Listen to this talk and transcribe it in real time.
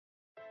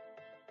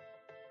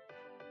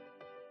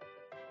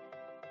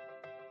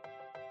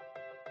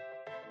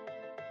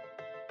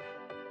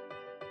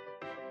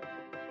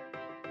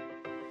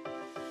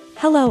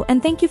Hello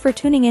and thank you for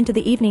tuning in to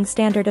the Evening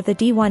Standard of the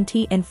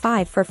D1T in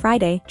 5 for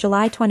Friday,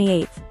 July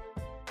 28th.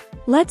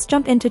 Let's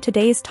jump into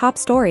today's top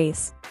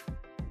stories.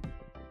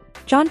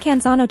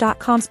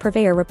 JohnCanzano.com's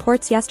purveyor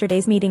reports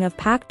yesterday's meeting of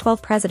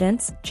Pac-12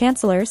 presidents,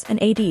 chancellors,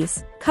 and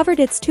ADs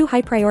covered its two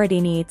high-priority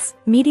needs,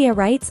 media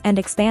rights and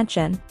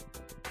expansion.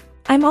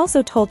 I'm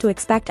also told to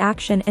expect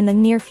action in the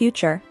near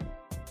future.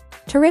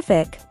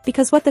 Terrific,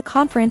 because what the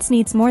conference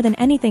needs more than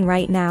anything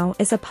right now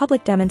is a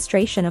public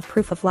demonstration of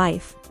proof of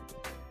life.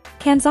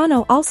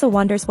 Canzano also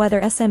wonders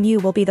whether SMU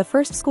will be the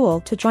first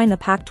school to join the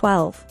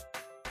Pac-12.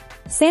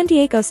 San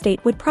Diego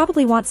State would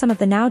probably want some of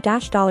the now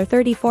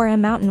 $34M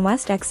Mountain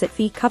West exit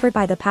fee covered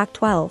by the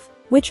Pac-12,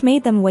 which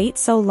made them wait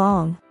so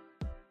long.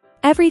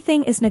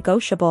 Everything is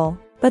negotiable,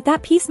 but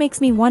that piece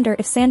makes me wonder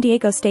if San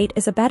Diego State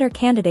is a better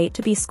candidate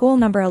to be school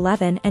number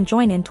 11 and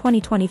join in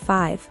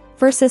 2025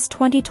 versus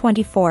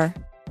 2024.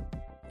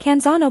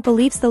 Canzano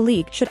believes the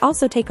league should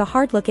also take a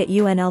hard look at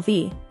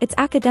UNLV, its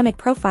academic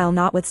profile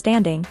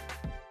notwithstanding.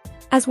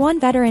 As one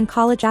veteran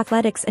college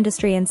athletics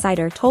industry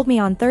insider told me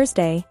on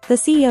Thursday, the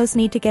CEOs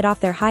need to get off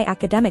their high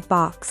academic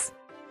box.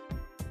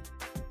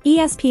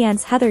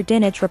 ESPN's Heather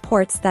Dinich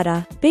reports that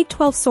a Big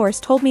 12 source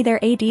told me their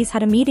ADs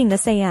had a meeting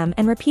this AM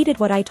and repeated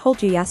what I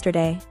told you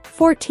yesterday.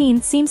 14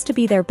 seems to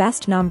be their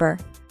best number.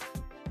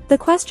 The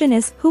question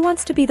is, who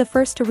wants to be the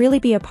first to really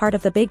be a part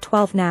of the Big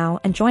 12 now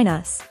and join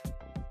us?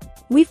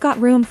 We've got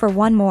room for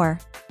one more.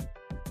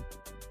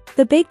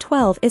 The Big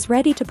 12 is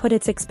ready to put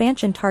its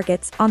expansion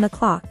targets on the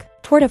clock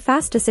toward a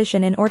fast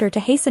decision in order to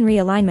hasten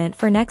realignment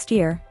for next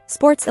year,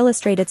 Sports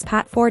Illustrated's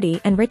Pat Forty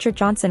and Richard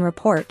Johnson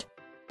report.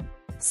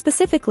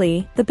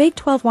 Specifically, the Big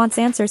 12 wants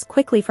answers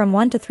quickly from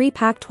 1 to 3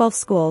 Pac-12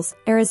 schools,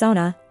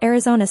 Arizona,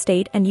 Arizona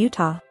State and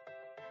Utah.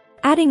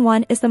 Adding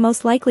one is the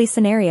most likely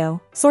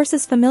scenario,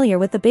 sources familiar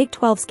with the Big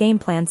 12's game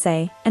plan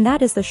say, and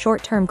that is the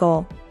short-term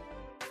goal.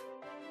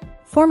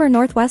 Former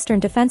Northwestern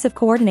defensive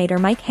coordinator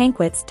Mike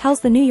Hankwitz tells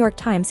the New York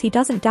Times he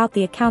doesn't doubt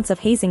the accounts of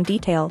hazing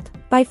detailed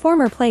by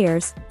former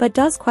players, but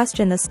does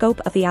question the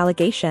scope of the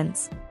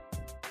allegations.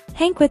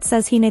 Hankwitz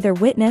says he neither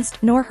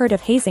witnessed nor heard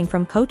of hazing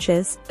from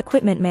coaches,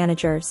 equipment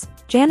managers,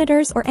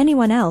 janitors or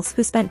anyone else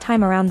who spent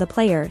time around the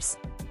players.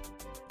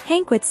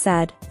 Hankwitz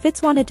said,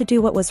 Fitz wanted to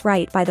do what was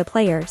right by the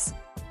players.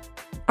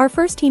 Our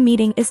first team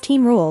meeting is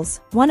team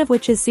rules, one of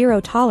which is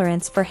zero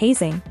tolerance for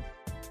hazing.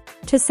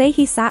 To say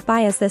he sat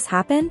by as this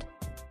happened?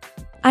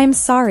 I'm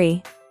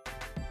sorry.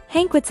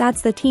 Hankwitz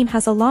adds the team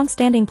has a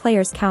long-standing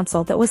players'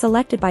 council that was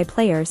elected by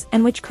players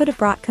and which could have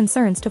brought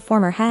concerns to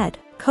former head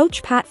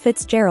coach Pat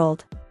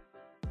Fitzgerald.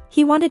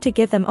 He wanted to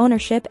give them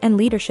ownership and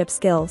leadership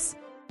skills.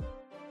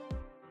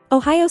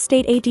 Ohio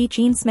State AD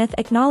Gene Smith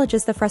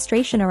acknowledges the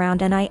frustration around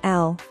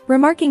NIL,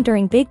 remarking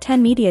during Big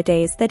Ten Media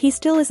Days that he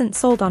still isn't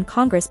sold on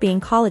Congress being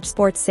college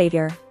sports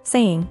savior,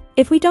 saying,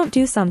 "If we don't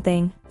do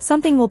something,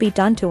 something will be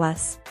done to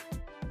us.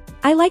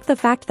 I like the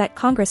fact that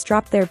Congress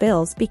dropped their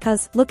bills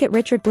because, look at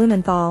Richard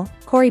Blumenthal,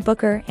 Cory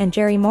Booker and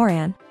Jerry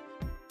Moran.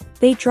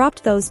 They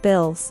dropped those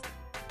bills.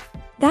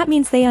 That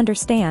means they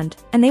understand,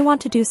 and they want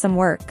to do some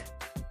work.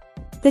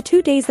 The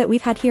 2 days that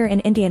we've had here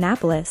in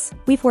Indianapolis,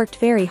 we've worked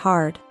very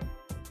hard.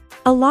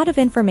 A lot of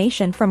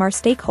information from our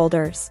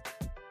stakeholders.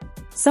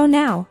 So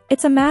now,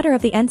 it's a matter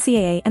of the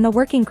NCAA and the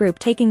working group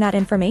taking that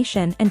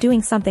information and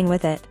doing something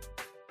with it.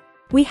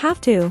 We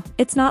have to,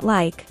 it's not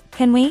like,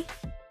 can we?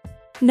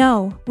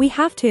 No, we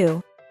have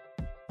to.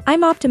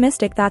 I'm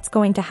optimistic that's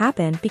going to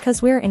happen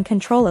because we're in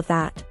control of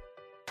that.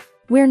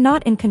 We're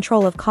not in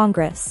control of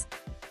Congress."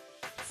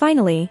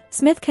 Finally,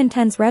 Smith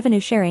contends revenue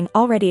sharing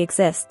already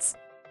exists.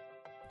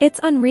 It's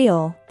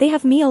unreal, they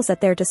have meals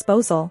at their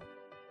disposal.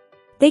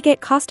 They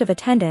get cost of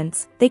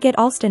attendance, they get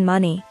Alston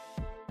money.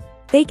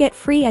 They get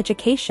free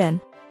education.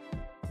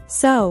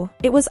 So,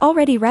 it was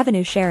already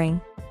revenue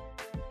sharing.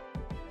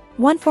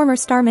 One former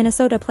star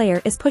Minnesota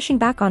player is pushing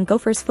back on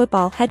Gophers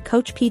football head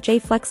coach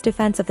PJ Fleck's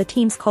defense of the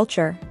team's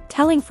culture,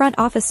 telling Front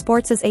Office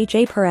Sports'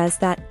 AJ Perez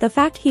that the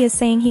fact he is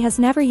saying he has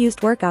never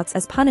used workouts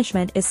as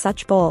punishment is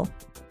such bull.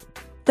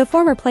 The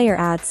former player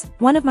adds,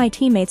 "One of my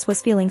teammates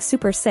was feeling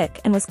super sick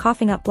and was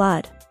coughing up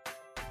blood.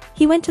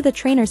 He went to the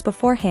trainers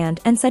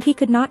beforehand and said he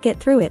could not get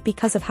through it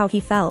because of how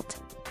he felt.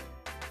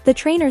 The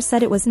trainers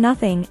said it was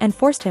nothing and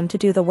forced him to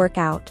do the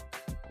workout.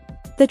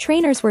 The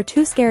trainers were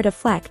too scared of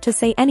Fleck to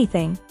say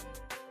anything."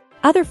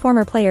 Other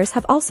former players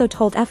have also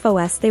told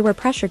FOS they were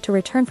pressured to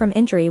return from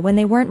injury when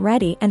they weren't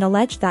ready and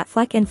alleged that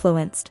Fleck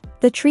influenced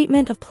the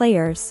treatment of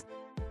players.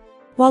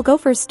 While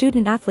Gophers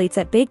student athletes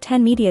at Big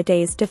Ten Media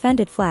Days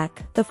defended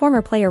Fleck, the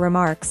former player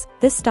remarks,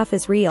 "This stuff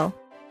is real.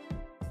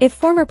 If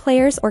former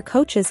players or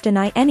coaches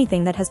deny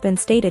anything that has been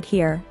stated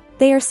here,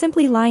 they are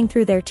simply lying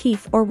through their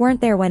teeth or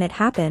weren't there when it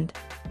happened.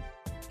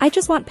 I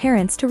just want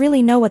parents to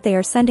really know what they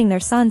are sending their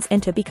sons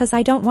into because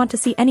I don't want to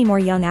see any more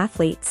young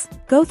athletes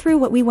go through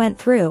what we went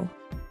through.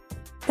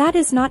 That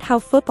is not how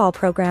football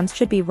programs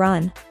should be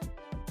run."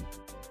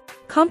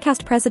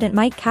 Comcast president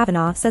Mike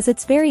Cavanaugh says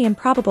it's very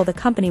improbable the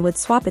company would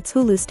swap its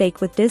Hulu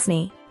stake with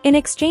Disney in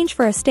exchange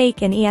for a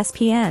stake in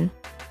ESPN.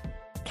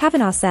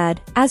 Kavanaugh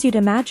said, as you'd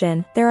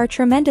imagine, there are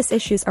tremendous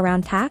issues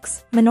around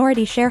tax,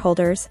 minority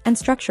shareholders, and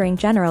structuring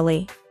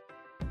generally.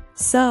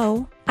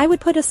 So, I would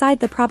put aside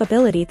the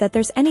probability that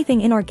there's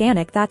anything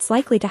inorganic that's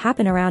likely to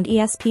happen around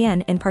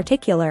ESPN in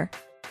particular.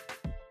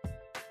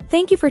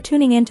 Thank you for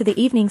tuning in to the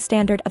Evening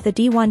Standard of the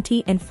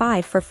D1T in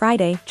 5 for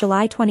Friday,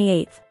 July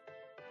 28th.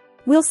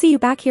 We'll see you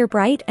back here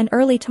bright and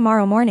early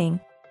tomorrow morning.